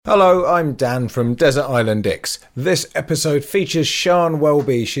Hello, I'm Dan from Desert Island Dicks. This episode features Sian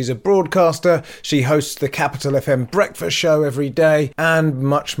Welby. She's a broadcaster, she hosts the Capital FM breakfast show every day, and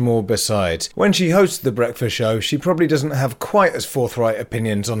much more besides. When she hosts the breakfast show, she probably doesn't have quite as forthright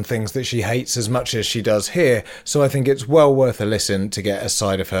opinions on things that she hates as much as she does here, so I think it's well worth a listen to get a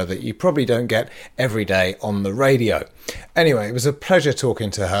side of her that you probably don't get every day on the radio. Anyway, it was a pleasure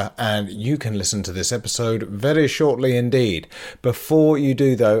talking to her, and you can listen to this episode very shortly indeed. Before you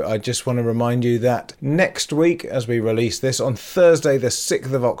do though, I just want to remind you that next week, as we release this, on Thursday the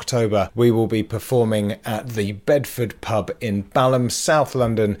 6th of October, we will be performing at the Bedford Pub in Balham, South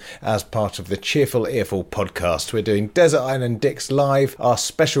London, as part of the Cheerful Earful podcast. We're doing Desert Island Dicks live. Our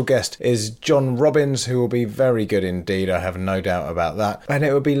special guest is John Robbins, who will be very good indeed, I have no doubt about that, and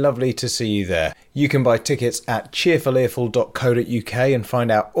it would be lovely to see you there. You can buy tickets at cheerfulearful.co.uk and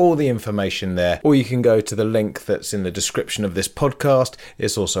find out all the information there, or you can go to the link that's in the description of this podcast.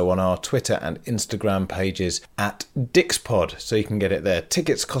 It's also on our Twitter and Instagram pages at DixPod, so you can get it there.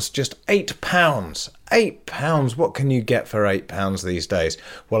 Tickets cost just £8. £8, what can you get for £8 these days?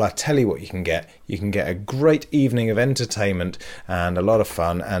 Well, I tell you what you can get. You can get a great evening of entertainment and a lot of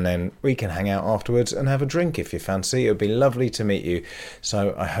fun, and then we can hang out afterwards and have a drink if you fancy. It would be lovely to meet you,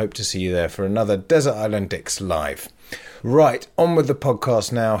 so I hope to see you there for another Desert Island Dicks live. Right, on with the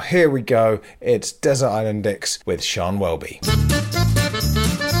podcast now. Here we go. It's Desert Island Dicks with Sian Welby.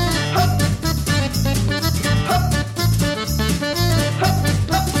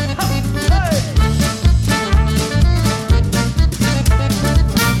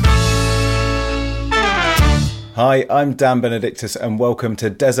 Hi, I'm Dan Benedictus and welcome to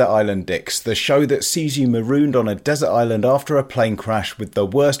Desert Island Dicks, the show that sees you marooned on a desert island after a plane crash with the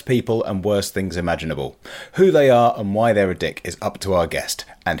worst people and worst things imaginable. Who they are and why they're a dick is up to our guest.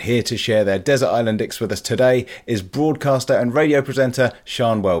 And here to share their Desert Island Dicks with us today is broadcaster and radio presenter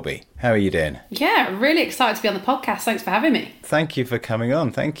Sian Welby. How are you doing? Yeah, really excited to be on the podcast. Thanks for having me. Thank you for coming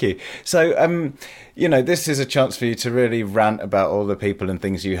on. Thank you. So, this is a chance for you to really rant about all the people and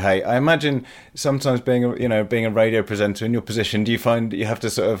things you hate. I imagine sometimes being a radio presenter in your position, do you find you have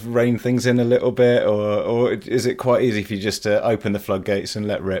to sort of rein things in a little bit, or is it quite easy for you just to open the floodgates and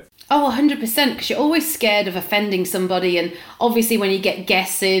let rip? Oh, 100%, because you're always scared of offending somebody, and obviously when you get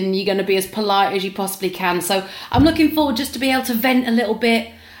guests in, you're going to be as polite as you possibly can. So I'm looking forward just to be able to vent a little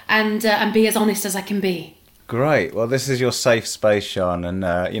bit and be as honest as I can be. Great. Well, this is your safe space, Sian, and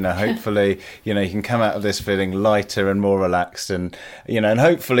hopefully, you can come out of this feeling lighter and more relaxed, and and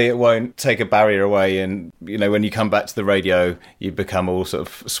hopefully it won't take a barrier away. And when you come back to the radio, you become all sort of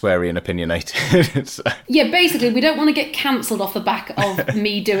sweary and opinionated. So. Yeah, basically, we don't want to get cancelled off the back of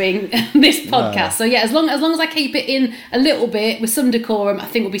me doing this podcast. No. So yeah, as long as I keep it in a little bit with some decorum, I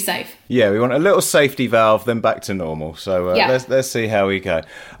think we'll be safe. Yeah, we want a little safety valve, then back to normal. So let's see how we go.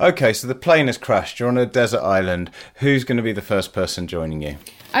 Okay, so the plane has crashed. You're on a desert island. Who's going to be the first person joining you?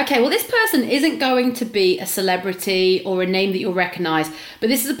 Okay, well, this person isn't going to be a celebrity or a name that you'll recognise, but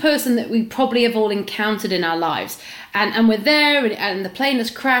this is a person that we probably have all encountered in our lives. And we're there, and the plane has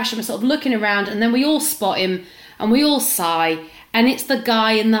crashed, and we're sort of looking around, and then we all spot him, and we all sigh, and it's the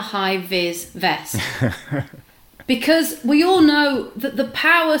guy in the high-vis vest. Because we all know that the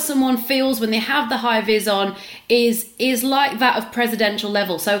power someone feels when they have the high vis on is like that of presidential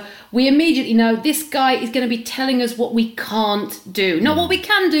level. So we immediately know this guy is going to be telling us what we can't do. Not what we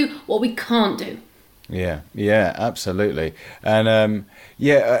can do, what we can't do. Yeah, absolutely. And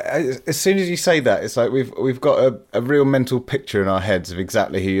as soon as you say that, it's like we've got a real mental picture in our heads of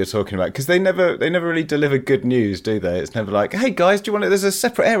exactly who you're talking about, because they never really deliver good news, do they? It's never like, hey guys, do you want there's a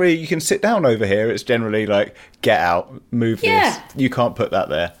separate area you can sit down over here. It's generally like, get out, move this. You can't put that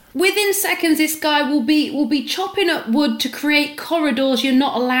there. Within seconds, this guy will be chopping up wood to create corridors you're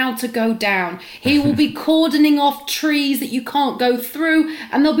not allowed to go down. He will be cordoning off trees that you can't go through,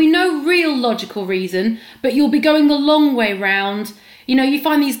 and there'll be no real logical reason, but you'll be going the long way round. You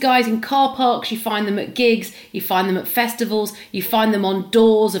find these guys in car parks, you find them at gigs, you find them at festivals, you find them on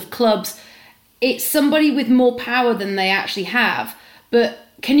doors of clubs. It's somebody with more power than they actually have, but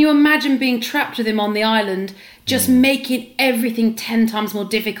can you imagine being trapped with him on the island, just making everything 10 times more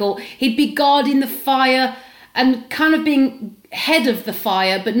difficult? He'd be guarding the fire and kind of being head of the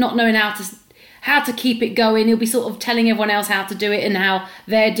fire, but not knowing how to keep it going. He'll be sort of telling everyone else how to do it and how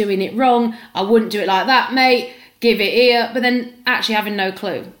they're doing it wrong. I wouldn't do it like that, mate. Give it here. But then actually having no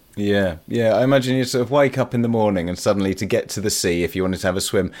clue. Yeah, yeah. I imagine you sort of wake up in the morning and suddenly to get to the sea, if you wanted to have a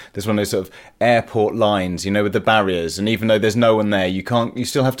swim, there's one of those sort of airport lines, with the barriers. And even though there's no one there, you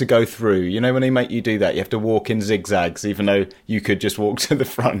still have to go through. When they make you do that, you have to walk in zigzags, even though you could just walk to the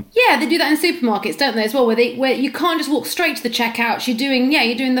front. Yeah, they do that in supermarkets, don't they, as well, where you can't just walk straight to the checkout. You're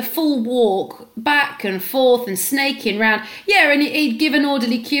doing the full walk back and forth and snaking round. Yeah, and he'd give an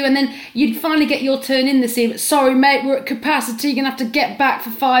orderly queue, and then you'd finally get your turn in the sea. Sorry, mate, we're at capacity. You're going to have to get back for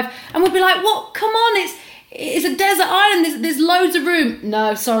 5. And we'd be like, what? Come on, it's a desert island. There's loads of room.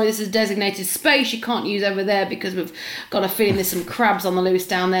 No, sorry, this is designated space. You can't use over there because we've got a feeling there's some crabs on the loose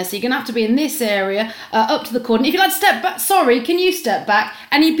down there. So you're going to have to be in this area, up to the corner. If you'd like to step back, sorry, can you step back?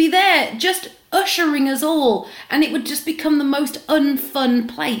 And he'd be there just ushering us all. And it would just become the most unfun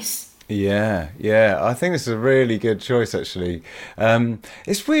place. Yeah, I think this is a really good choice, actually.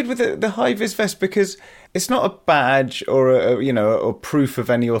 It's weird with the high-vis vest because it's not a badge or or proof of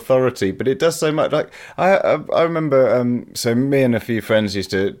any authority, but it does so much. Like I remember, so me and a few friends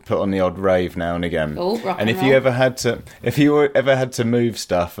used to put on the odd rave now and again. Oh, rock and and if roll. you ever had to move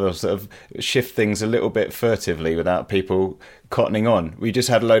stuff or sort of shift things a little bit furtively without people cottoning on, we just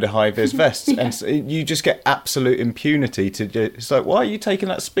had a load of high-vis vests. Yeah. And so you just get absolute impunity it's like, why are you taking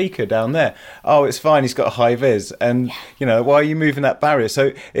that speaker down there? Oh, it's fine, he's got a high-vis. And why are you moving that barrier?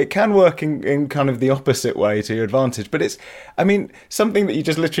 So it can work in kind of the opposite way to your advantage, but it's something that you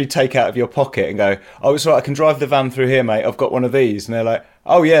just literally take out of your pocket and go, oh, it's all right, I can drive the van through here, mate, I've got one of these. And they're like,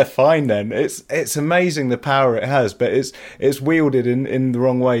 oh yeah, fine then. It's amazing the power it has, but it's wielded in the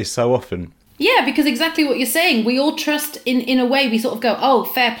wrong way so often. Yeah, because exactly what you're saying. We all trust in a way. We sort of go, oh,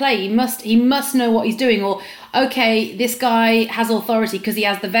 fair play. He must know what he's doing. Or, okay, this guy has authority because he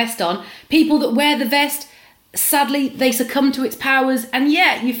has the vest on. People that wear the vest, sadly, they succumb to its powers. And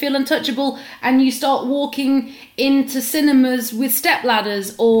yeah, you feel untouchable and you start walking into cinemas with step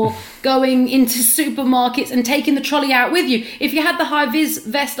ladders or going into supermarkets and taking the trolley out with you. If you had the high-vis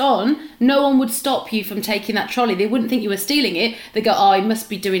vest on, no one would stop you from taking that trolley. They wouldn't think you were stealing it. They go, oh, he must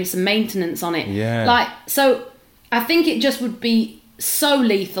be doing some maintenance on it. Yeah. So I think it just would be so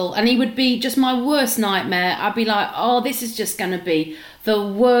lethal and he would be just my worst nightmare. I'd be like, oh, this is just going to be the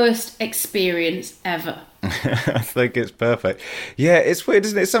worst experience ever. I think it's perfect. Yeah, it's weird,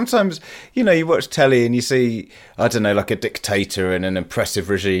 isn't it? Sometimes, you watch telly and you see, I don't know, like a dictator in an oppressive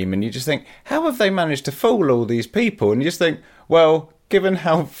regime, and you just think, how have they managed to fool all these people? And you just think, well, given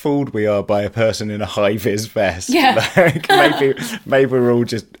how fooled we are by a person in a high-vis vest, maybe we're all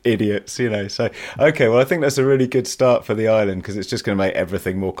just idiots, So, okay, well, I think that's a really good start for the island because it's just going to make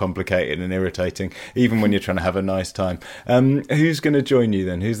everything more complicated and irritating, even when you're trying to have a nice time. Who's going to join you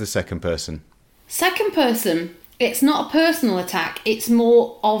then? Who's the second person? Second person, it's not a personal attack. It's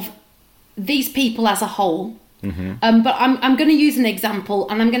more of these people as a whole. Mm-hmm. But I'm going to use an example,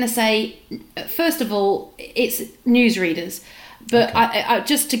 and I'm going to say, first of all, it's newsreaders. But okay. I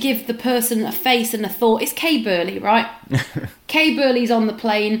just to give the person a face and a thought, it's Kay Burley, right? Kay Burley's on the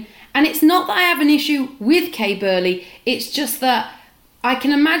plane, and it's not that I have an issue with Kay Burley. It's just that I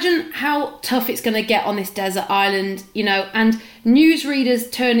can imagine how tough it's going to get on this desert island, and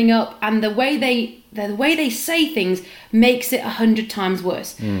newsreaders turning up and the way they say things makes it 100 times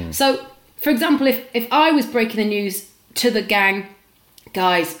worse. Mm. So, for example, if I was breaking the news to the gang,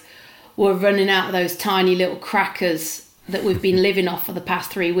 guys, we're running out of those tiny little crackers that we've been living off for the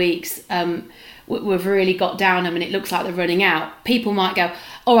past 3 weeks. We've really got down them and it looks like they're running out. People might go,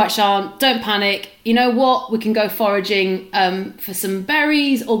 all right, Sian, don't panic. You know what? We can go foraging for some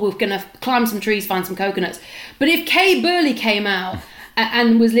berries, or we're going to climb some trees, find some coconuts. But if Kay Burley came out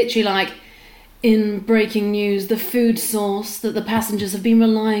and was literally like, in breaking news, the food source that the passengers have been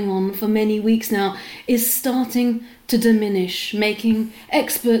relying on for many weeks now is starting to diminish, making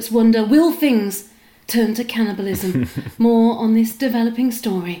experts wonder, will things turn to cannibalism? More on this developing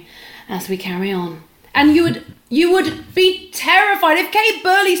story as we carry on. And you would be terrified. If Kay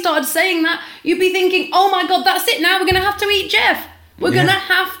Burley started saying that, you'd be thinking, oh my God, that's it now, we're going to have to eat Jeff. We're going to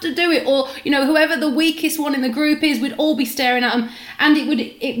have to do it. Or, whoever the weakest one in the group is, we'd all be staring at them. And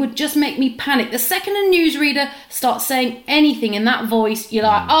it would just make me panic. The second a newsreader starts saying anything in that voice, you're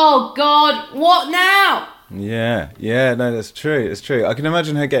like, oh God, what now? Yeah, no, that's true. It's true. I can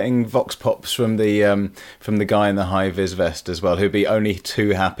imagine her getting vox pops from the guy in the high-vis vest as well, who'd be only too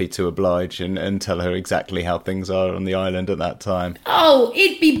happy to oblige and tell her exactly how things are on the island at that time. Oh,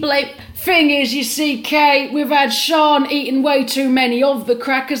 it'd be Thing is, you see, Kate, we've had Sian eating way too many of the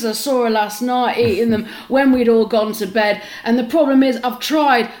crackers. I saw her last night eating them when we'd all gone to bed. And the problem is, I've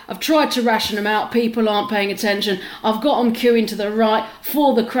tried to ration them out. People aren't paying attention. I've got them queuing to the right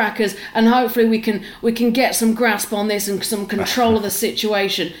for the crackers, and hopefully we can get get some grasp on this and some control of the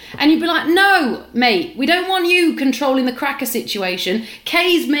situation. And you'd be like, no, mate, we don't want you controlling the cracker situation.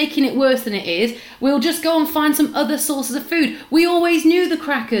 Kay's making it worse than it is. We'll just go and find some other sources of food. We always knew the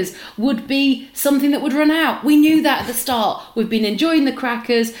crackers would be something that would run out. We knew that at the start. We've been enjoying the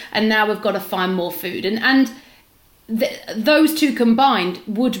crackers, and now we've got to find more food. And those two combined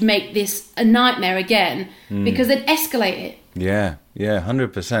would make this a nightmare again, because they'd escalate it. Yeah,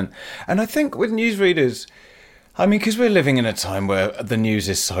 100%. And I think with newsreaders, I mean, because we're living in a time where the news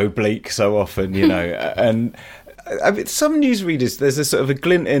is so bleak so often, you know, and I mean, some newsreaders, there's a sort of a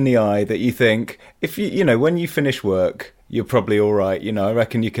glint in the eye that you think, if you know, when you finish work, you're probably all right. You know, I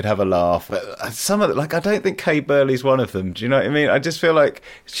reckon you could have a laugh. But some of the, like, I don't think Kay Burley's one of them. Do you know what I mean? I just feel like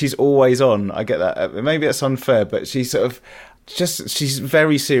she's always on. I get that. Maybe it's unfair, but she's sort of she's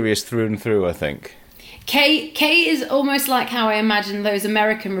very serious through and through, I think. Kay is almost like how I imagine those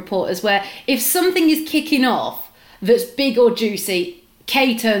American reporters, where if something is kicking off that's big or juicy,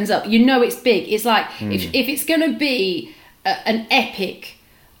 Kay turns up. You know it's big. It's like if it's going to be an epic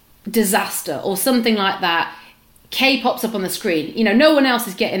disaster or something like that, Kay pops up on the screen. You know, no one else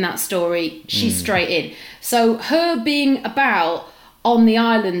is getting that story. She's straight in. So her being about on the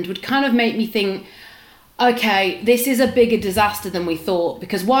island would kind of make me think, okay, this is a bigger disaster than we thought,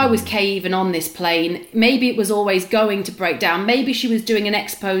 because why was Kay even on this plane? Maybe it was always going to break down. Maybe she was doing an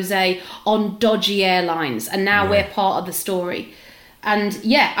expose on dodgy airlines, and now we're part of the story. And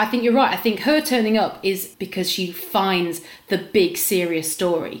yeah, I think you're right. I think her turning up is because she finds the big, serious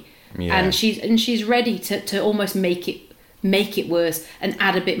story. Yeah. And she's ready to almost make it worse and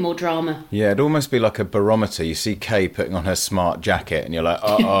add a bit more drama. Yeah, it'd almost be like a barometer. You see Kay putting on her smart jacket and you're like,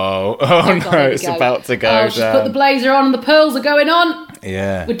 oh no, it's about to go down. She's put the blazer on and the pearls are going on.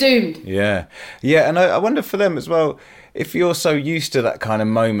 Yeah. We're doomed. Yeah. Yeah, and I wonder for them as well, if you're so used to that kind of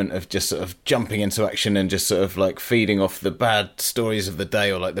moment of just sort of jumping into action and just sort of like feeding off the bad stories of the day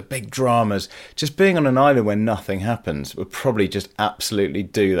or like the big dramas, just being on an island where nothing happens would probably just absolutely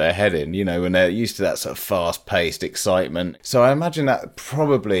do their head in, you know, when they're used to that sort of fast-paced excitement. So I imagine that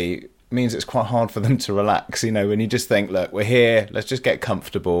probably means it's quite hard for them to relax, you know, when you just think, look, we're here, let's just get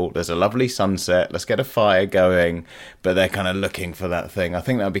comfortable, there's a lovely sunset, let's get a fire going, but they're kind of looking for that thing. I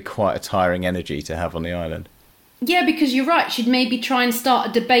think that would be quite a tiring energy to have on the island. Yeah, because you're right. She'd maybe try and start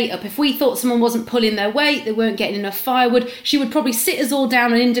a debate up. If we thought someone wasn't pulling their weight, they weren't getting enough firewood, she would probably sit us all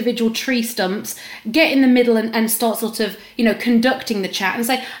down on individual tree stumps, get in the middle and start sort of, you know, conducting the chat and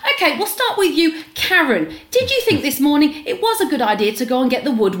say, okay, we'll start with you, Karen. Did you think this morning it was a good idea to go and get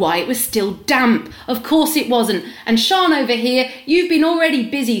the wood while it was still damp? Of course it wasn't. And Sian over here, you've been already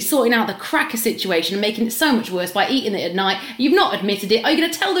busy sorting out the cracker situation and making it so much worse by eating it at night. You've not admitted it. Are you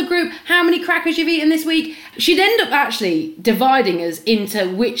going to tell the group how many crackers you've eaten this week? She'd end up actually dividing us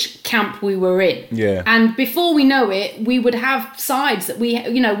into which camp we were in. Yeah. And before we know it, we would have sides that we,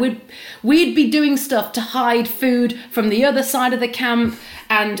 you know, we'd be doing stuff to hide food from the other side of the camp,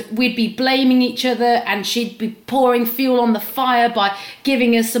 and we'd be blaming each other, and she'd be pouring fuel on the fire by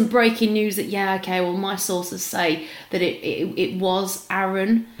giving us some breaking news that, yeah, okay, well, my sources say that it was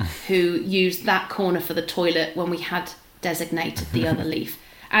Aaron who used that corner for the toilet when we had designated the other leaf.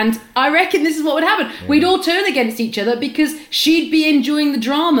 And I reckon this is what would happen. Yeah. We'd all turn against each other because she'd be enjoying the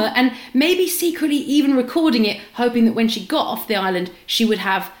drama and maybe secretly even recording it, hoping that when she got off the island, she would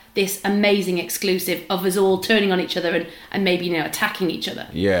have this amazing exclusive of us all turning on each other and maybe, you know, attacking each other.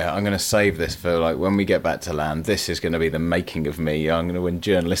 Yeah, I'm going to save this for, like, when we get back to land. This is going to be the making of me. I'm going to win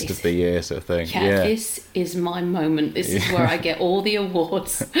Journalist of the Year sort of thing. Yeah, this is my moment. This is where I get all the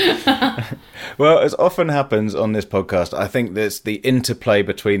awards. Well, as often happens on this podcast, I think there's the interplay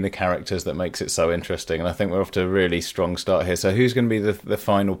between the characters that makes it so interesting. And I think we're off to a really strong start here. So who's going to be the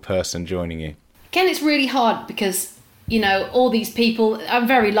final person joining you? Again, it's really hard because, you know, all these people, I'm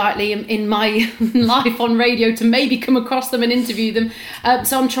very likely in my life on radio to maybe come across them and interview them.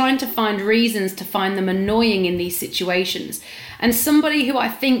 So I'm trying to find reasons to find them annoying in these situations. And somebody who I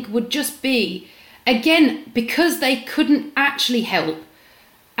think would just be, again, because they couldn't actually help,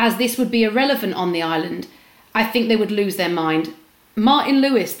 as this would be irrelevant on the island, I think they would lose their mind. Martin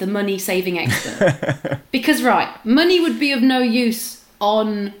Lewis, the money-saving expert. Because, right, money would be of no use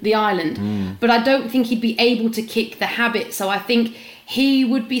on the island, but I don't think he'd be able to kick the habit. So I think he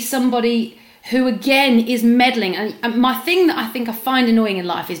would be somebody who, again, is meddling. And my thing that I think I find annoying in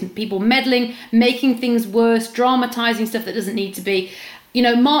life is people meddling, making things worse, dramatising stuff that doesn't need to be. You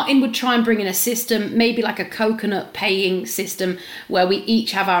know, Martin would try and bring in a system, maybe like a coconut paying system, where we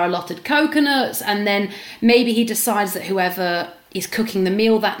each have our allotted coconuts, and then maybe he decides that whoever is cooking the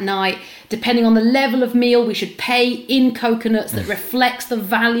meal that night. Depending on the level of meal, we should pay in coconuts that reflects the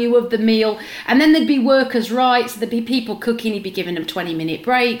value of the meal. And then there'd be workers' rights. There'd be people cooking. He'd be giving them 20-minute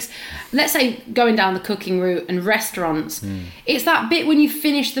breaks. Let's say going down the cooking route and restaurants. It's that bit when you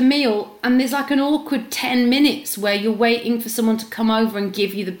finish the meal and there's like an awkward 10 minutes where you're waiting for someone to come over and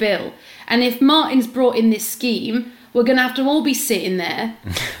give you the bill. And if Martin's brought in this scheme, we're going to have to all be sitting there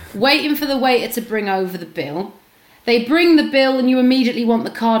waiting for the waiter to bring over the bill. They bring the bill and you immediately want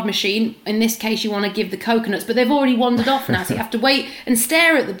the card machine. In this case, you want to give the coconuts, but they've already wandered off now, so you have to wait and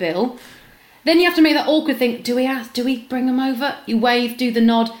stare at the bill. Then you have to make that awkward thing. Do we bring them over? You wave, do the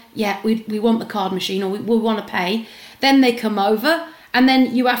nod. Yeah, we want the card machine, or we want to pay. Then they come over, and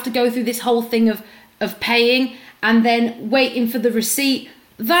then you have to go through this whole thing of paying and then waiting for the receipt.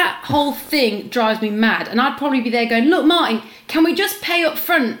 That whole thing drives me mad. And I'd probably be there going, look, Martin, can we just pay up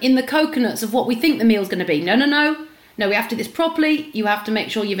front in the coconuts of what we think the meal's going to be? No, we have to do this properly. You have to make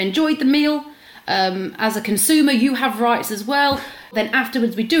sure you've enjoyed the meal. As a consumer, you have rights as well. Then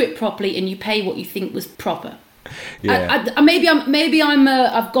afterwards, we do it properly and you pay what you think was proper. Yeah.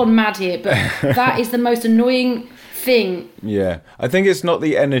 I've gone mad here, but that is the most annoying thing. Yeah, I think it's not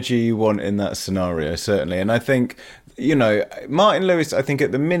the energy you want in that scenario, certainly. And I think, Martin Lewis, I think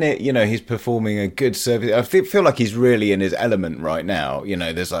at the minute, he's performing a good service. I feel like he's really in his element right now.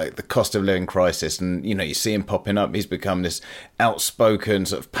 There's like the cost of living crisis and, you see him popping up. He's become this outspoken,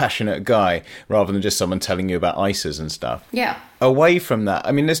 sort of passionate guy rather than just someone telling you about ISAs and stuff. Yeah. Away from that,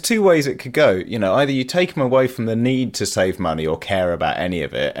 I mean, there's two ways it could go. Either you take him away from the need to save money or care about any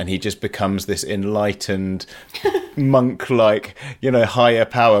of it, and he just becomes this enlightened monk-like, higher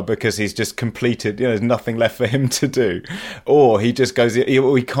power because he's just completed, there's nothing left for him to do. Or he just goes,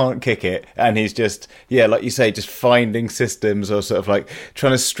 we can't kick it, and he's just, like you say, just finding systems or sort of like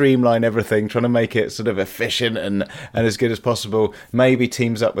trying to streamline everything, trying to make it sort of efficient and as good as possible. Maybe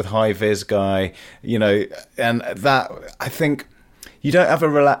teams up with high-vis guy, and that, I think, you don't have a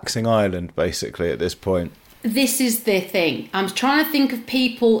relaxing island, basically, at this point. This is the thing. I'm trying to think of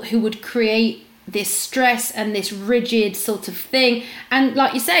people who would create this stress and this rigid sort of thing. And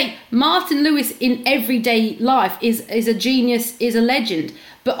like you say, Martin Lewis in everyday life is a genius, is a legend.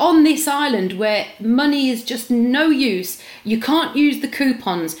 But on this island where money is just no use, you can't use the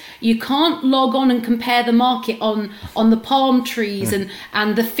coupons, you can't log on and compare the market on the palm trees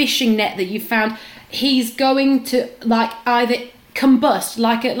and the fishing net that you found, he's going to like either combust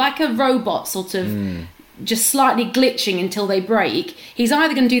like a robot sort of just slightly glitching until they break. He's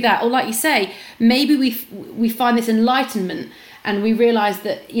either going to do that or, like you say, maybe we find this enlightenment and we realise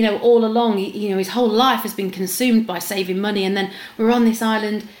that all along his whole life has been consumed by saving money, and then we're on this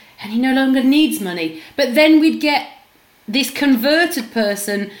island and he no longer needs money. But then we'd get this converted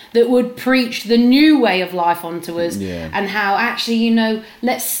person that would preach the new way of life onto us, and how actually,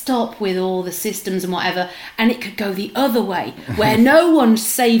 let's stop with all the systems and whatever, and it could go the other way, where no one's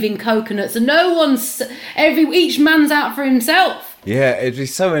saving coconuts and each man's out for himself. Yeah, it'd be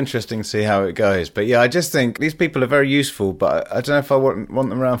so interesting to see how it goes. But I just think these people are very useful, but I don't know if I want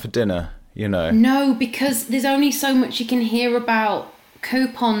them around for dinner, No, because there's only so much you can hear about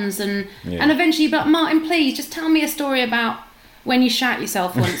coupons and eventually you're like, Martin, please just tell me a story about when you shat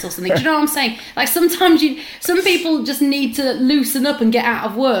yourself once or something. Do you know what I'm saying? Like sometimes some people just need to loosen up and get out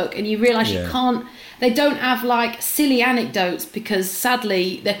of work, and you realise you can't, they don't have like silly anecdotes because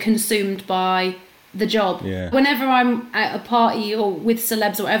sadly they're consumed by the job. Whenever I'm at a party or with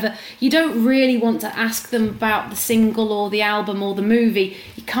celebs or whatever, you don't really want to ask them about the single or the album or the movie.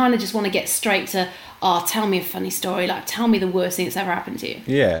 You kind of just want to get straight to, tell me a funny story, like tell me the worst thing that's ever happened to you.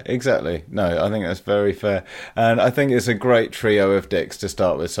 Yeah, exactly. No, I think that's very fair. And I think it's a great trio of dicks to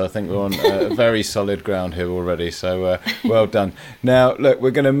start with, so I think we're on a very solid ground here already, so well done. Now, look,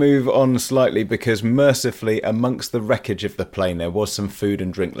 we're going to move on slightly because mercifully amongst the wreckage of the plane there was some food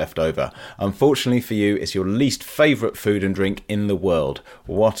and drink left over. Unfortunately for you, it's your least favourite food and drink in the world.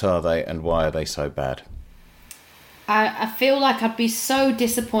 What are they and why are they so bad? I feel like I'd be so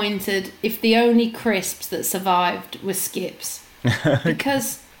disappointed if the only crisps that survived were Skips.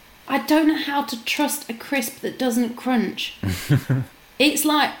 Because I don't know how to trust a crisp that doesn't crunch. It's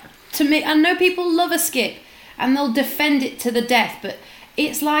like, to me, I know people love a Skip and they'll defend it to the death, but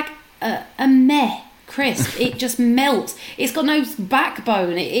it's like a meh crisp. It just melts. It's got no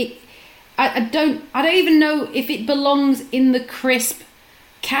backbone. I don't even know if it belongs in the crisp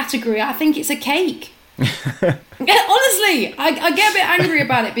category. I think it's a cake. Honestly, I get a bit angry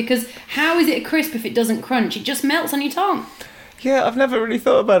about it because how is it a crisp if it doesn't crunch? It just melts on your tongue. Yeah, I've never really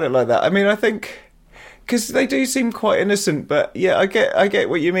thought about it like that. I mean, I think because they do seem quite innocent, but yeah, I get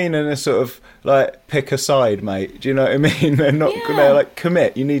what you mean in a sort of like pick a side, mate. Do you know what I mean? They're like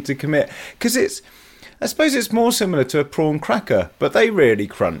commit. You need to commit because I suppose it's more similar to a prawn cracker, but they really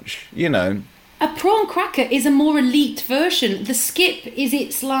crunch. You know, a prawn cracker is a more elite version. The skip is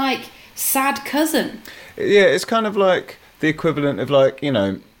its like sad cousin. Yeah, it's kind of like the equivalent of like, you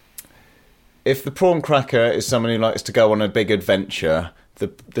know, if the prawn cracker is someone who likes to go on a big adventure,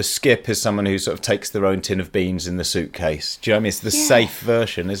 the skip is someone who sort of takes their own tin of beans in the suitcase. Do you know what I mean? It's the safe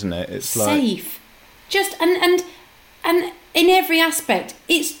version, isn't it? It's safe. Just and in every aspect,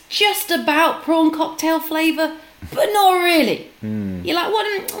 it's just about prawn cocktail flavour, but not really. You're like,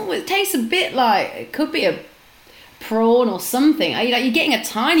 what? Oh, it tastes a bit like it could be a prawn or something. You're getting a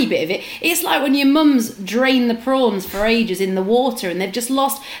tiny bit of it. It's like when your mum's drained the prawns for ages in the water and they've just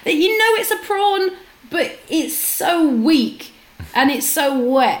lost that. You know it's a prawn, but it's so weak and it's so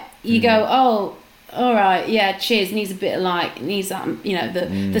wet. You go, oh, all right, yeah, cheers. Needs a bit of needs that, you know,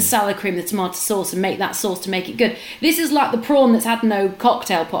 the salad cream, the tomato sauce, and make that sauce to make it good. This is like the prawn that's had no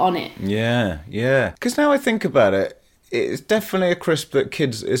cocktail put on it. Yeah. Because now I think about it, it's definitely a crisp that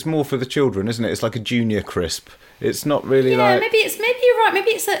kids. It's more for the children, isn't it? It's like a junior crisp. It's not really maybe you're right. Maybe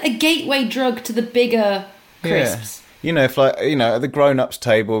it's a gateway drug to the bigger crisps. You know, if like, you know, at the grown-ups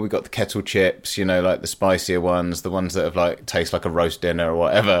table, we've got the kettle chips, you know, like the spicier ones, the ones that have like taste like a roast dinner or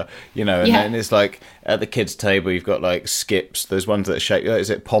whatever, you know, and then it's like at the kids' table, you've got like skips, those ones that are shaped, is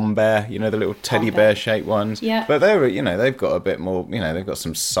it Pom Bear, you know, the little teddy bear shaped ones. Yeah. But they're, you know, they've got a bit more, you know, they've got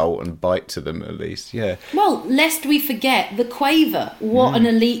some salt and bite to them at least, yeah. Well, lest we forget the Quaver, what an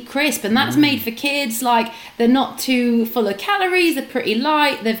elite crisp, and that's made for kids, like they're not too full of calories, they're pretty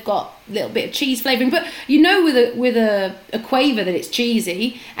light, they've got a little bit of cheese flavouring, but you know with a Quaver that it's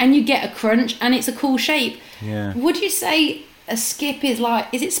cheesy and you get a crunch and it's a cool shape. Yeah. Would you say a skip is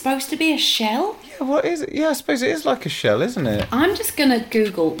it supposed to be a shell? Yeah, what is it? Yeah, I suppose it is like a shell, isn't it? I'm just going to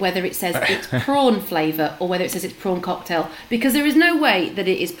Google whether it says it's prawn flavour or whether it says it's prawn cocktail, because there is no way that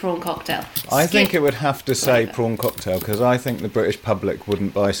it is prawn cocktail. I think it would have to say prawn cocktail, because I think the British public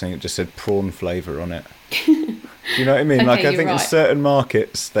wouldn't buy something that just said prawn flavour on it. Do you know what I mean? Okay, like, I think right. in certain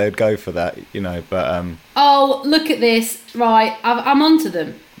markets they'd go for that, you know, but... Oh, look at this. Right, I'm onto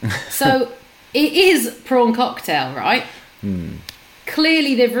them. So, it is prawn cocktail, right?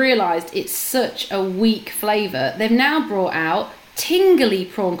 Clearly they've realised it's such a weak flavour. They've now brought out tingly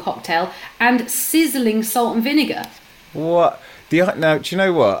prawn cocktail and sizzling salt and vinegar. What? Now, do you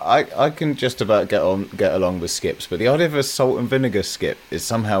know what? I can just about get along with skips, but the idea of a salt and vinegar skip is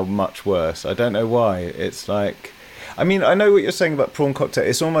somehow much worse. I don't know why. It's like... I mean, I know what you're saying about prawn cocktail.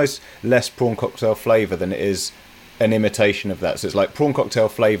 It's almost less prawn cocktail flavour than it is an imitation of that. So it's like prawn cocktail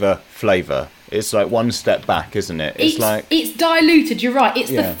flavour. It's like one step back, isn't it? It's diluted, you're right. It's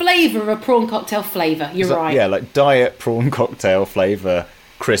the flavour of a prawn cocktail flavour, you're right. Yeah, like diet prawn cocktail flavour,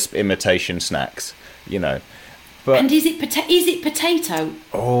 crisp imitation snacks, you know. But, and is it potato?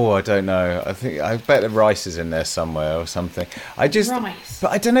 Oh, I don't know. I bet the rice is in there somewhere or something. Rice.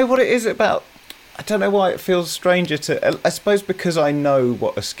 But I don't know what it is about. I don't know why it feels stranger to... I suppose because I know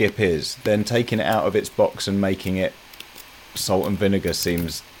what a skip is, then taking it out of its box and making it salt and vinegar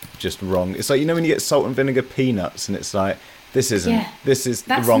seems just wrong. It's like, you know, when you get salt and vinegar peanuts and it's like, this is the wrong camp.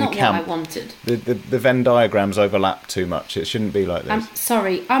 That's not what I wanted. The Venn diagrams overlap too much. It shouldn't be like this. I'm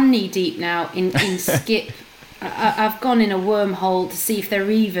sorry, I'm knee deep now in skip. I've gone in a wormhole to see if they're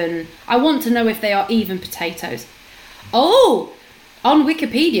even... I want to know if they are even potatoes. Oh! On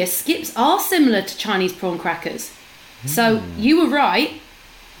Wikipedia, skips are similar to Chinese prawn crackers. So, you were right.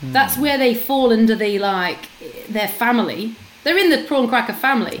 That's where they fall under their family. They're in the prawn cracker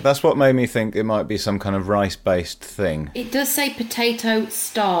family. That's what made me think it might be some kind of rice-based thing. It does say potato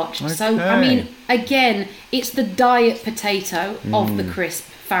starch. Okay. So, I mean, again, it's the diet potato of the crisp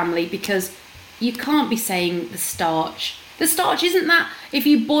family, because you can't be saying the starch. The starch isn't that... If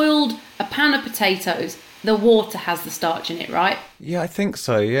you boiled a pan of potatoes, the water has the starch in it, right? Yeah, I think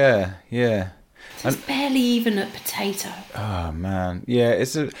so, yeah. So it's barely even a potato. Oh, man. Yeah,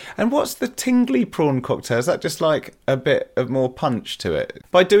 and what's the tingly prawn cocktail? Is that just like a bit of more punch to it?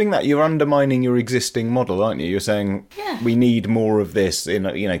 By doing that, you're undermining your existing model, aren't you? You're saying we need more of this,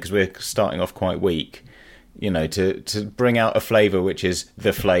 because we're starting off quite weak. You know, to bring out a flavour which is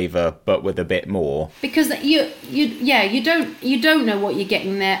the flavour, but with a bit more. Because you don't know what you're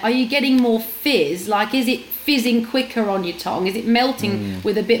getting there. Are you getting more fizz? Like, is it fizzing quicker on your tongue? Is it melting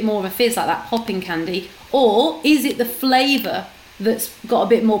with a bit more of a fizz, like that popping candy? Or is it the flavour that's got a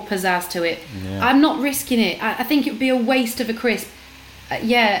bit more pizzazz to it? Yeah. I'm not risking it. I think it would be a waste of a crisp.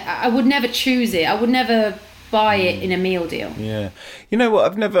 I would never choose it. I would never buy it in a meal deal. Yeah. You know what?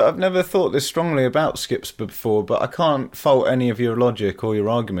 I've never thought this strongly about skips before, but I can't fault any of your logic or your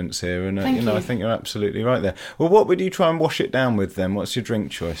arguments here. And Thank you. I think you're absolutely right there. Well, what would you try and wash it down with then? What's your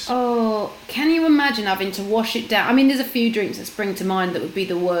drink choice? Oh, can you imagine having to wash it down? I mean, there's a few drinks that spring to mind that would be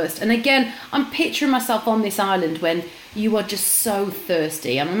the worst. And again, I'm picturing myself on this island when you are just so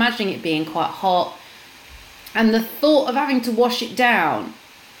thirsty. I'm imagining it being quite hot. And the thought of having to wash it down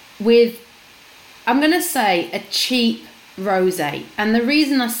with, I'm going to say, a cheap rosé. And the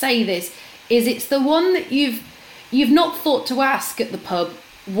reason I say this is it's the one that you've not thought to ask at the pub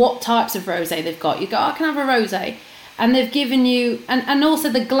what types of rosé they've got. You go, I can have a rosé. And they've given you, and also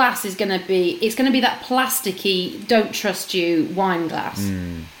the glass is going to be that plasticky, don't trust you wine glass.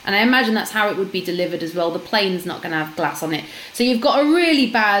 And I imagine that's how it would be delivered as well. The plane's not going to have glass on it. So you've got a really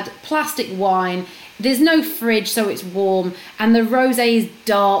bad plastic wine. There's no fridge, so it's warm. And the rosé is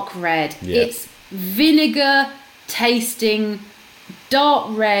dark red. Yeah. It's vinegar tasting,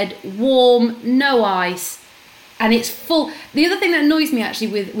 dark red, warm, no ice. And it's full. The other thing that annoys me actually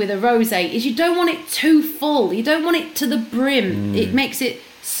with a rosé is you don't want it too full. You don't want it to the brim. It makes it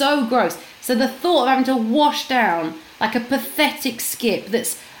so gross. So the thought of having to wash down like a pathetic skip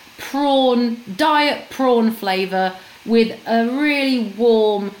that's diet prawn flavour with a really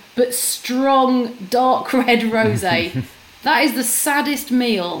warm but strong dark red rosé. That is the saddest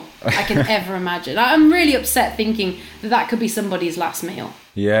meal I can ever imagine. I'm really upset thinking that could be somebody's last meal.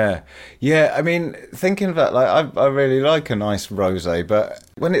 Yeah. I mean, thinking of that, like I really like a nice rosé, but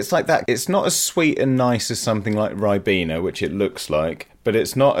when it's like that, it's not as sweet and nice as something like Ribena, which it looks like, but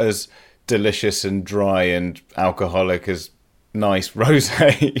it's not as delicious and dry and alcoholic as nice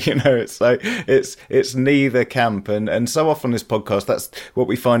rosé. It's like it's neither camp, and so often on this podcast that's what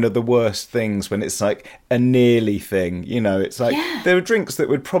we find are the worst things, when it's like a nearly thing. It's like there are drinks that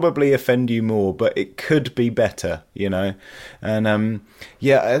would probably offend you more, but it could be better. And and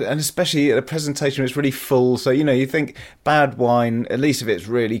especially at a presentation it's really full, so you think bad wine, at least if it's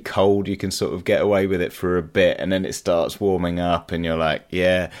really cold you can sort of get away with it for a bit, and then it starts warming up and you're like,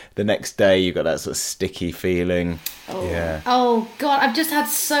 the next day you've got that sort of sticky feeling. Oh God, I've just had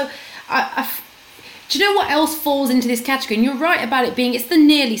do you know what else falls into this category? And you're right about it being, it's the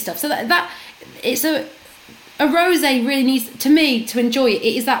nearly stuff. So that it's a rosé really needs, to me, to enjoy it.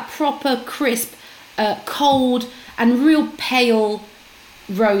 It is that proper crisp, cold and real pale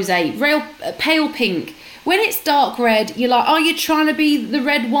rosé, real pale pink. When it's dark red, you're like, are you trying to be the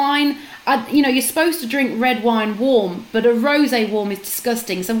red wine? You're supposed to drink red wine warm, but a rosé warm is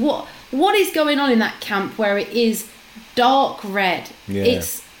disgusting. So what is going on in that camp where it is dark red?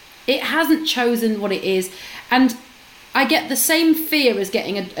 It hasn't chosen what it is. And I get the same fear as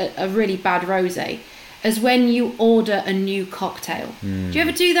getting a really bad rosé as when you order a new cocktail. Do you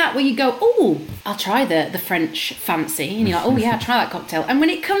ever do that where you go, oh, I'll try the French fancy, and you're like, oh yeah, try that cocktail, and when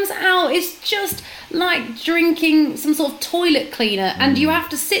it comes out it's just like drinking some sort of toilet cleaner, and you have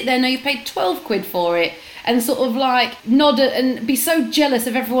to sit there, now you've paid 12 quid for it, and sort of like nod and be so jealous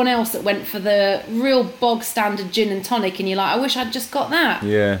of everyone else that went for the real bog standard gin and tonic, and you're like, I wish I'd just got that.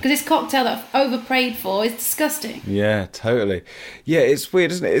 Because this cocktail that I've overpaid for is disgusting. Yeah, totally. Yeah, it's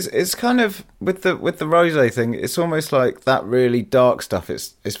weird, isn't it? It's kind of with the rosé thing, it's almost like that really dark stuff.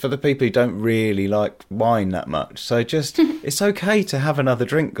 It's for the people who don't really like wine that much. So just it's okay to have another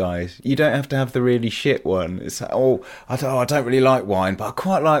drink, guys. You don't have to have the really shit one. It's I don't really like wine, but I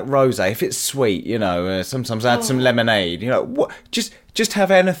quite like rosé if it's sweet, sometimes add some lemonade. What? Just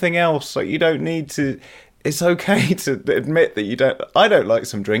have anything else. Like, you don't need to. It's okay to admit that you don't. I don't like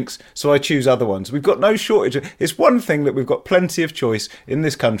some drinks, so I choose other ones. We've got no shortage. It's one thing that we've got plenty of choice in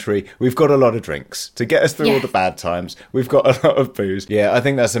this country. We've got a lot of drinks to get us through all the bad times. We've got a lot of booze. Yeah, I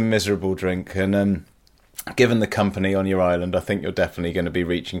think that's a miserable drink, and given the company on your island, I think you're definitely going to be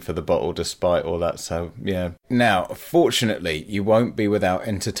reaching for the bottle despite all that. So, yeah. Now, fortunately, you won't be without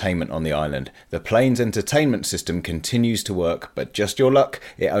entertainment on the island. The plane's entertainment system continues to work, but just your luck,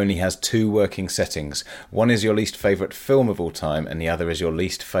 it only has 2 working settings. One is your least favourite film of all time, and the other is your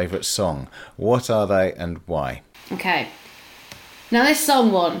least favourite song. What are they and why? Okay. Now, this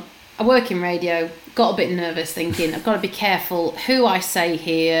song one, I work in radio, got a bit nervous thinking, I've got to be careful who I say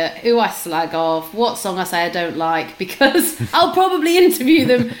here, who I slag off, what song I say I don't like, because I'll probably interview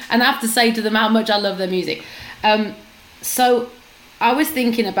them and have to say to them how much I love their music. So I was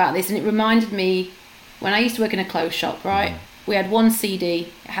thinking about this, and it reminded me when I used to work in a clothes shop, right? We had one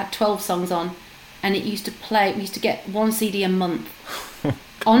CD, it had 12 songs on, and it used to play, we used to get one CD a month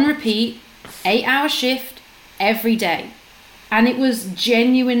on repeat, 8-hour shift every day. And it was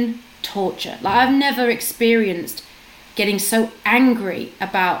genuine torture. Like, I've never experienced getting so angry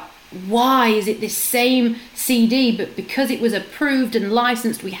about why is it this same CD, but because it was approved and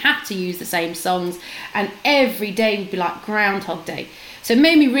licensed, we had to use the same songs, and every day would be like Groundhog Day. So it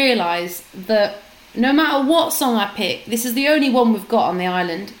made me realise that no matter what song I pick, this is the only one we've got on the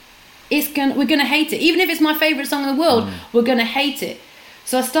island, we're gonna hate it. Even if it's my favourite song in the world, we're gonna hate it.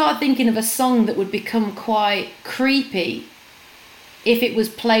 So I started thinking of a song that would become quite creepy if it was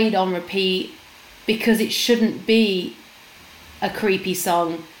played on repeat, because it shouldn't be a creepy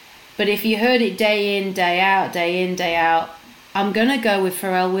song. But if you heard it day in, day out, day in, day out, I'm going to go with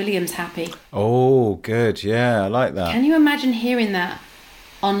Pharrell Williams' Happy. Oh, good. Yeah, I like that. Can you imagine hearing that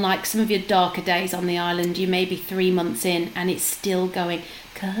on like some of your darker days on the island? You may be 3 months in and it's still going,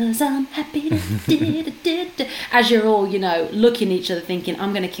 'cause I'm happy. As you're all, looking at each other thinking,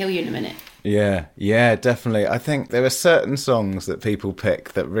 I'm going to kill you in a minute. Yeah, definitely. I think there are certain songs that people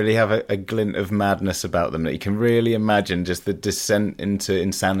pick that really have a glint of madness about them that you can really imagine just the descent into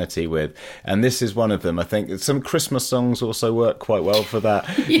insanity with. And this is one of them. I think some Christmas songs also work quite well for that,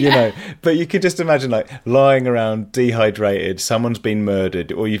 But you could just imagine like lying around dehydrated, someone's been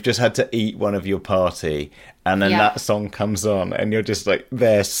murdered, or you've just had to eat one of your party. And then that song comes on and you're just like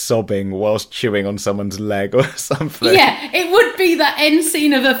there sobbing whilst chewing on someone's leg or something. Yeah, it would be that end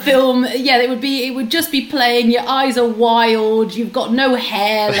scene of a film. Yeah, it would just be playing. Your eyes are wild. You've got no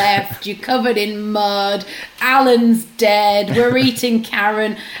hair left. You're covered in mud. Alan's dead. We're eating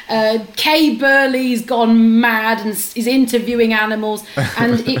Karen. Kay Burley's gone mad and is interviewing animals.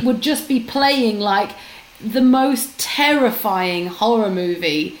 And it would just be playing like the most terrifying horror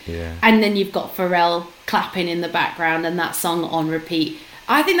movie. Yeah. And then you've got Pharrell clapping in the background and that song on repeat.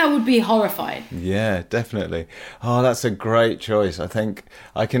 I think that would be horrifying. Yeah, definitely. Oh, that's a great choice. I think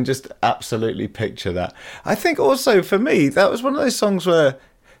I can just absolutely picture that. I think also for me, that was one of those songs where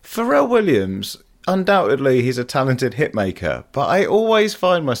Pharrell Williams, undoubtedly he's a talented hitmaker, but I always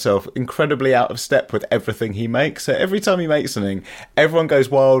find myself incredibly out of step with everything he makes. So every time he makes something, everyone goes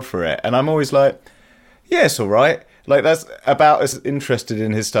wild for it. And I'm always like, yeah, it's all right. Like, that's about as interested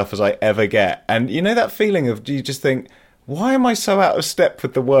in his stuff as I ever get. And you know that feeling of, you just think, why am I so out of step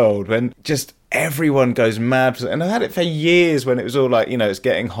with the world when just everyone goes mad? And I've had it for years when it was all like, it's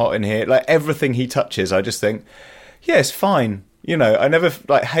getting hot in here. Like, everything he touches, I just think, yeah, it's fine. I never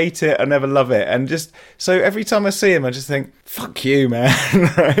hate it. I never love it. And just, so every time I see him, I just think, fuck you, man.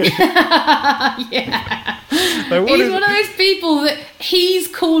 Yeah. He's one of those people that he's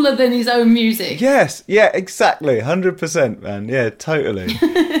cooler than his own music. Yes, yeah, exactly. 100%, man. Yeah, totally.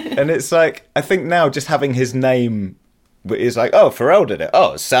 And it's like, I think now just having his name is like, oh, Pharrell did it.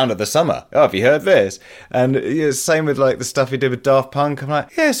 Oh, it's Sound of the Summer. Oh, have you heard this? And same with like the stuff he did with Daft Punk. I'm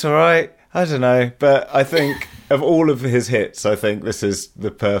like, yeah, it's all right. I don't know. But I think of all of his hits, I think this is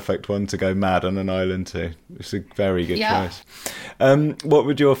the perfect one to go mad on an island to. It's a very good choice. What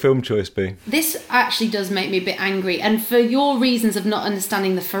would your film choice be? This actually does make me a bit angry. And for your reasons of not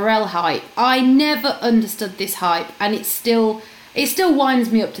understanding the Pharrell hype, I never understood this hype. And it still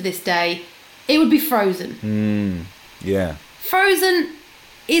winds me up to this day. It would be Frozen. Yeah. Frozen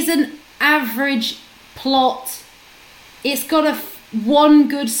is an average plot. It's got one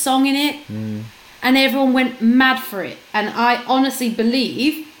good song in it. And everyone went mad for it. And I honestly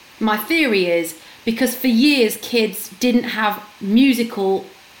believe, my theory is, because for years kids didn't have musical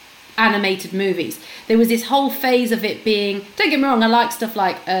animated movies. There was this whole phase of it being, don't get me wrong, I like stuff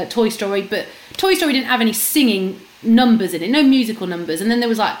like Toy Story, but Toy Story didn't have any singing numbers in it, no musical numbers. And then there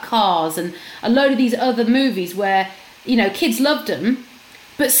was like Cars and a load of these other movies where, kids loved them.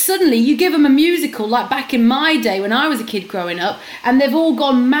 But suddenly you give them a musical like back in my day when I was a kid growing up, and they've all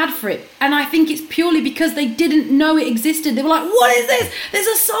gone mad for it. And I think it's purely because they didn't know it existed. They were like, what is this? There's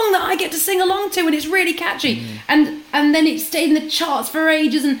a song that I get to sing along to and it's really catchy. And then it stayed in the charts for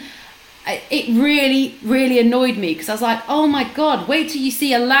ages, and it really, really annoyed me because I was like, oh my God, wait till you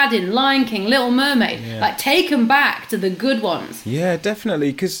see Aladdin, Lion King, Little Mermaid. Yeah. Like, take them back to the good ones. Yeah,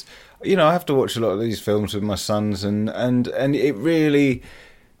 definitely, because, I have to watch a lot of these films with my sons, and it really...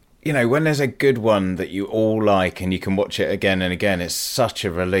 when there's a good one that you all like and you can watch it again and again, it's such a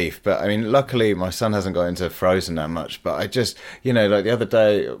relief. But I mean, luckily my son hasn't got into Frozen that much, but I just, like the other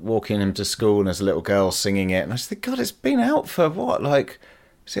day walking him to school and there's a little girl singing it and I just think, God, it's been out for what,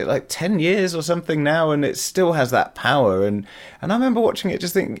 is it like 10 years or something now, and it still has that power. And I remember watching it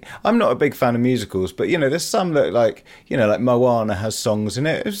just thinking, I'm not a big fan of musicals, but there's some that like Moana has songs in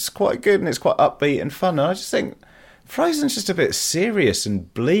it. It's quite good and it's quite upbeat and fun. And I just think Frozen's just a bit serious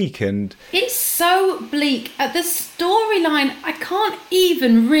and bleak, and it's so bleak. The storyline, I can't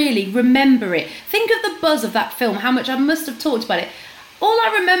even really remember it. Think of the buzz of that film, how much I must have talked about it. All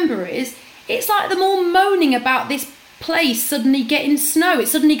I remember is it's like them all moaning about this place suddenly getting snow. It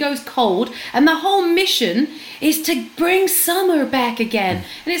suddenly goes cold, and the whole mission is to bring summer back again.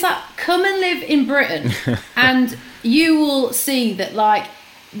 And it's like, come and live in Britain, and you will see that, like,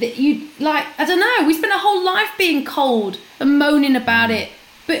 that you, like, I don't know, we spent a whole life being cold and moaning about it,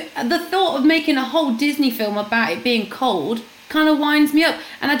 but the thought of making a whole Disney film about it being cold kind of winds me up.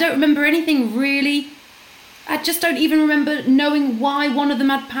 And I don't remember anything really. I just don't even remember knowing why one of them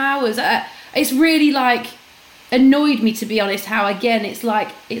had powers. It's really, like, annoyed me, to be honest, how again it's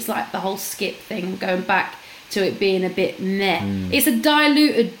like the whole Skip thing, going back to it being a bit meh. It's a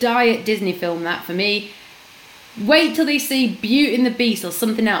diluted diet Disney film, that, for me. Wait till they see Beauty and the Beast or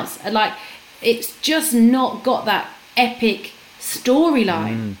something else. Like, it's just not got that epic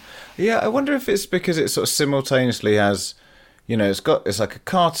storyline. Yeah, I wonder if it's because it sort of simultaneously has, you know, it's like a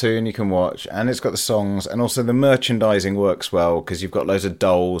cartoon you can watch, and it's got the songs, and also the merchandising works well because you've got loads of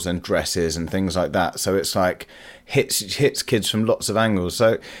dolls and dresses and things like that. So it's like hits kids from lots of angles.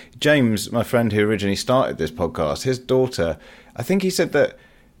 So James, my friend who originally started this podcast, his daughter, I think he said that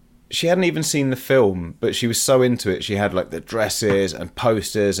she hadn't even seen the film, but she was so into it. She had like the dresses and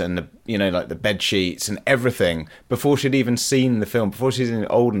posters and the, you know, like the bed sheets and everything before she'd even seen the film. Before she's even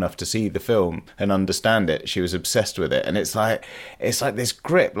old enough to see the film and understand it, she was obsessed with it. And it's like this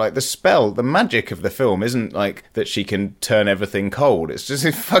grip, like the spell, the magic of the film isn't like that she can turn everything cold. It's just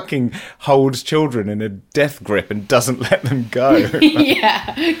it fucking holds children in a death grip and doesn't let them go.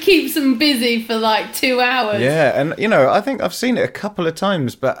 Yeah, keeps them busy for like 2 hours. Yeah, and you know, I think I've seen it a couple of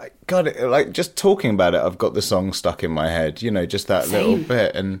times, but God, like just talking about it, I've got the song stuck in my head, you know, just that little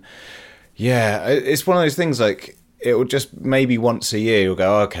bit. And yeah, it's one of those things, like, it will just maybe once a year you'll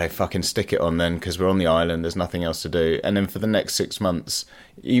go, okay, fucking stick it on then, because we're on the island, there's nothing else to do. And then for the next 6 months,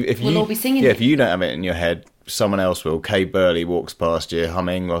 we'll all be singing. Yeah, if you don't have it in your head, someone else will. Kay Burley walks past you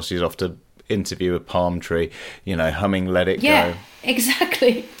humming while she's off to interview a palm tree, you know, humming Let It Go. Yeah,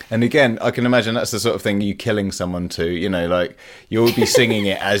 exactly. And again, I can imagine that's the sort of thing you killing someone to, you know, like you'll be singing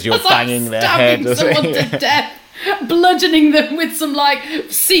it as you're banging their head. Stabbing someone to death, bludgeoning them with some like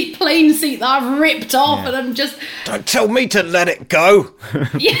plane seat that I've ripped off, and I'm just... Don't tell me to let it go.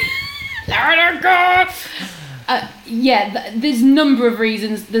 Yeah, let it go. There's a number of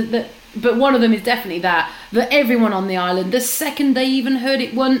reasons, but one of them is definitely that everyone on the island, the second they even heard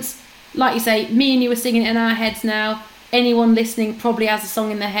it once, like you say, me and you are singing it in our heads now. Anyone listening probably has a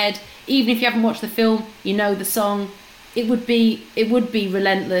song in their head. Even if you haven't watched the film, you know the song. It would be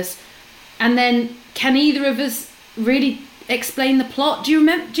relentless. And then, can either of us really explain the plot? Do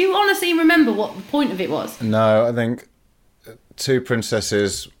you honestly remember what the point of it was? No, I think two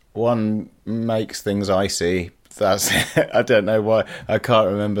princesses. One makes things icy. That's it. I don't know why. I can't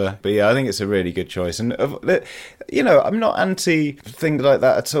remember. But yeah, I think it's a really good choice. And, you know, I'm not anti things like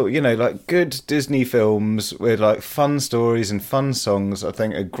that at all. You know, like good Disney films with like fun stories and fun songs, I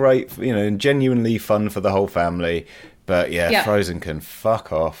think are great, you know, and genuinely fun for the whole family. But yeah, Frozen can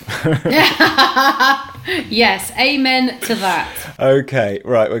fuck off. Yes, amen to that. Okay,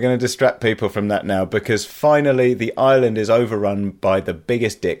 right, we're going to distract people from that now because finally the island is overrun by the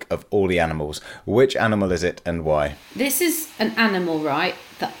biggest dick of all the animals. Which animal is it and why? This is an animal, right,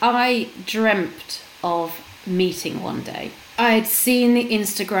 that I dreamt of meeting one day. I had seen the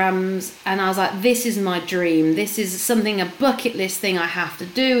Instagrams and I was like, this is my dream. This is something, a bucket list thing I have to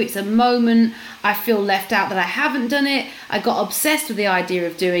do. It's a moment. I feel left out that I haven't done it. I got obsessed with the idea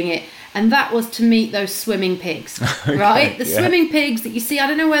of doing it. And that was to meet those swimming pigs, right? The swimming pigs that you see, I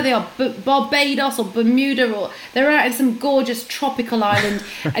don't know where they are, Barbados or Bermuda, or they're out in some gorgeous tropical island.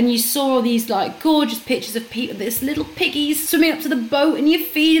 And you saw all these like gorgeous pictures of people, this little piggies swimming up to the boat, and you're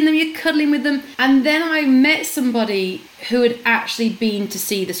feeding them, you're cuddling with them. And then I met somebody who had actually been to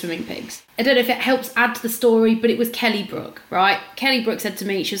see the swimming pigs. I don't know if it helps add to the story, but it was Kelly Brook, right? Kelly Brook said to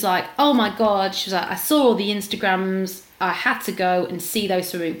me, she was like, oh my God, she was like, I saw all the Instagrams, I had to go and see those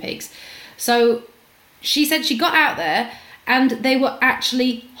swimming pigs. So she said she got out there and they were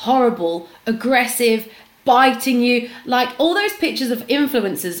actually horrible, aggressive, biting you. Like all those pictures of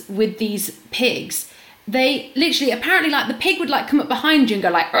influencers with these pigs, they literally, apparently like the pig would like come up behind you and go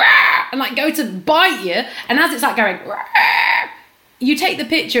like, Rah! And like go to bite you. And as it's like going, Rah! You take the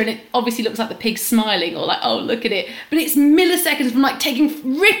picture and it obviously looks like the pig's smiling or like, oh, look at it. But it's milliseconds from like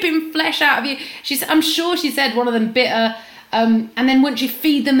ripping flesh out of you. I'm sure she said one of them bit her. And then once you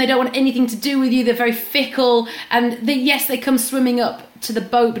feed them, they don't want anything to do with you. They're very fickle. And they come swimming up to the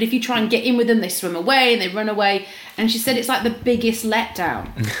boat. But if you try and get in with them, they swim away and they run away. And she said it's like the biggest letdown.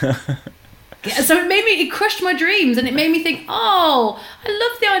 So it crushed my dreams, and it made me think, oh, I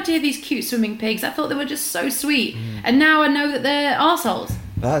love the idea of these cute swimming pigs. I thought they were just so sweet. And now I know that they're arseholes.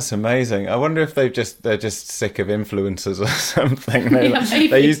 That's amazing. I wonder if they're just sick of influencers or something. Maybe.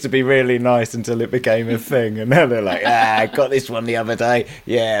 They used to be really nice until it became a thing, and now they're like, I got this one the other day.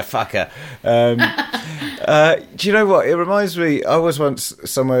 Yeah, fuck her. Do you know what? It reminds me, I was once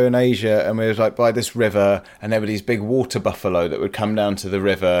somewhere in Asia, and we was like by this river, and there were these big water buffalo that would come down to the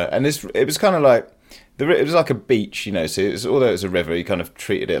river, and it was kind of like, it was like a beach, you know, so although it was a river, you kind of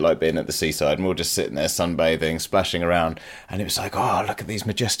treated it like being at the seaside, and we were just sitting there sunbathing, splashing around, and it was like, oh, look at these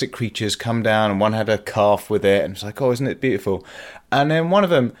majestic creatures come down, and one had a calf with it, and it was like, oh, isn't it beautiful? And then one of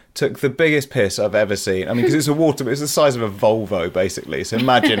them took the biggest piss I've ever seen. I mean, because it's the size of a Volvo, basically, so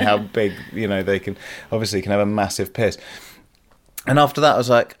imagine how big, you know, they can have a massive piss. And after that, I was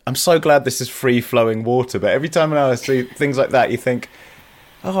like, I'm so glad this is free-flowing water, but every time I see things like that, you think,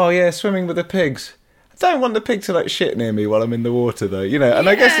 oh, yeah, swimming with the pigs. Don't want the pig to like shit near me while I'm in the water though, you know. And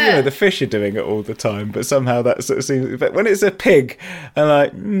I guess, you know, the fish are doing it all the time, but somehow that sort of seems. But when it's a pig, and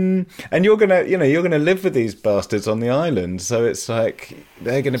like, and you're gonna live with these bastards on the island, so it's like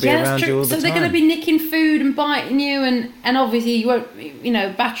they're gonna be around you all the time. So they're gonna be nicking food and biting you, and obviously you won't, you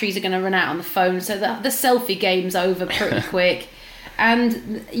know, batteries are gonna run out on the phone, so the selfie game's over pretty quick.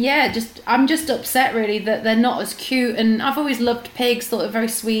 And yeah, I'm just upset really that they're not as cute. And I've always loved pigs, thought they're very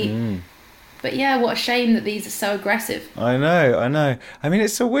sweet. But yeah, what a shame that these are so aggressive. I know. I mean,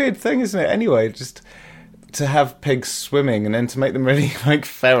 it's a weird thing, isn't it? Anyway, just to have pigs swimming and then to make them really like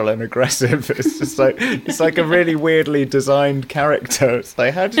feral and aggressive. It's just like, it's like a really weirdly designed character. It's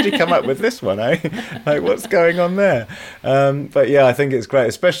like, how did you come up with this one, eh? Like, what's going on there? But yeah, I think it's great,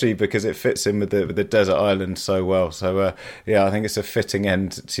 especially because it fits in with the desert island so well. So yeah, I think it's a fitting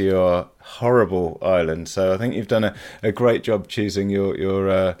end to your horrible island. So I think you've done a great job choosing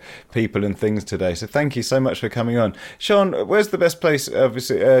your people and things today. So thank you so much for coming on. Sian, where's the best place,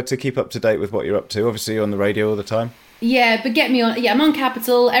 obviously, to keep up to date with what you're up to? Obviously, you're on the radio all the time. Yeah, but get me on. Yeah, I'm on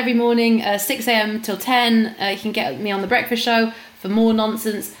Capital every morning, 6 a.m. till 10. You can get me on the breakfast show for more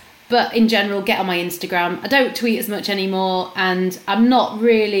nonsense. But in general, get on my Instagram. I don't tweet as much anymore, and I'm not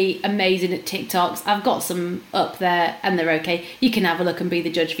really amazing at TikToks. I've got some up there, and they're okay. You can have a look and be the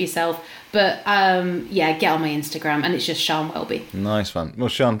judge for yourself. But yeah, get on my Instagram, and it's just Sian Welby. Nice one. Well,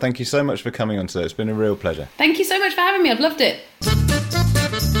 Sian, thank you so much for coming on today. It's been a real pleasure. Thank you so much for having me. I've loved it.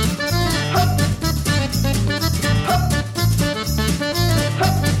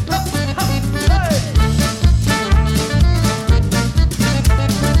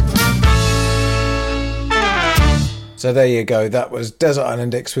 So there you go. That was Desert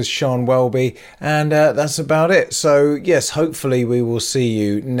Island Dicks with Sian Welby, and that's about it. So yes, hopefully we will see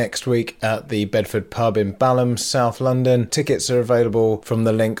you next week at the Bedford Pub in Balham, South London. Tickets are available from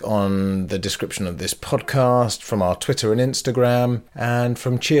the link on the description of this podcast, from our Twitter and Instagram, and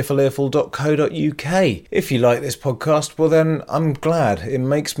from cheerfulearful.co.uk. If you like this podcast, well then I'm glad. It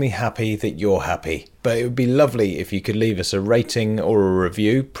makes me happy that you're happy. But it would be lovely if you could leave us a rating or a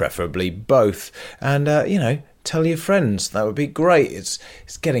review, preferably both, and tell your friends. That would be great. It's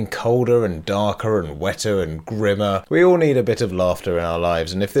getting colder and darker and wetter and grimmer. We all need a bit of laughter in our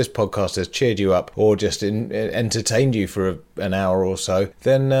lives, and if this podcast has cheered you up or just entertained you for an hour or so,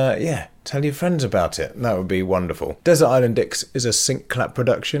 then tell your friends about it. That would be wonderful. Desert Island Dicks is a Sync Clap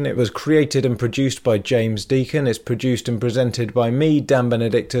production. It was created and produced by James Deacon. It's produced and presented by me, Dan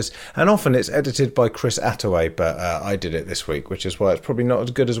Benedictus, and often it's edited by Chris Attaway, but I did it this week, which is why it's probably not as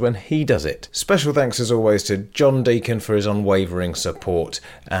good as when he does it. Special thanks as always to John Deacon for his unwavering support,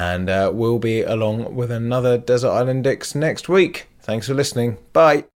 and we'll be along with another Desert Island Dicks next week. Thanks for listening. Bye.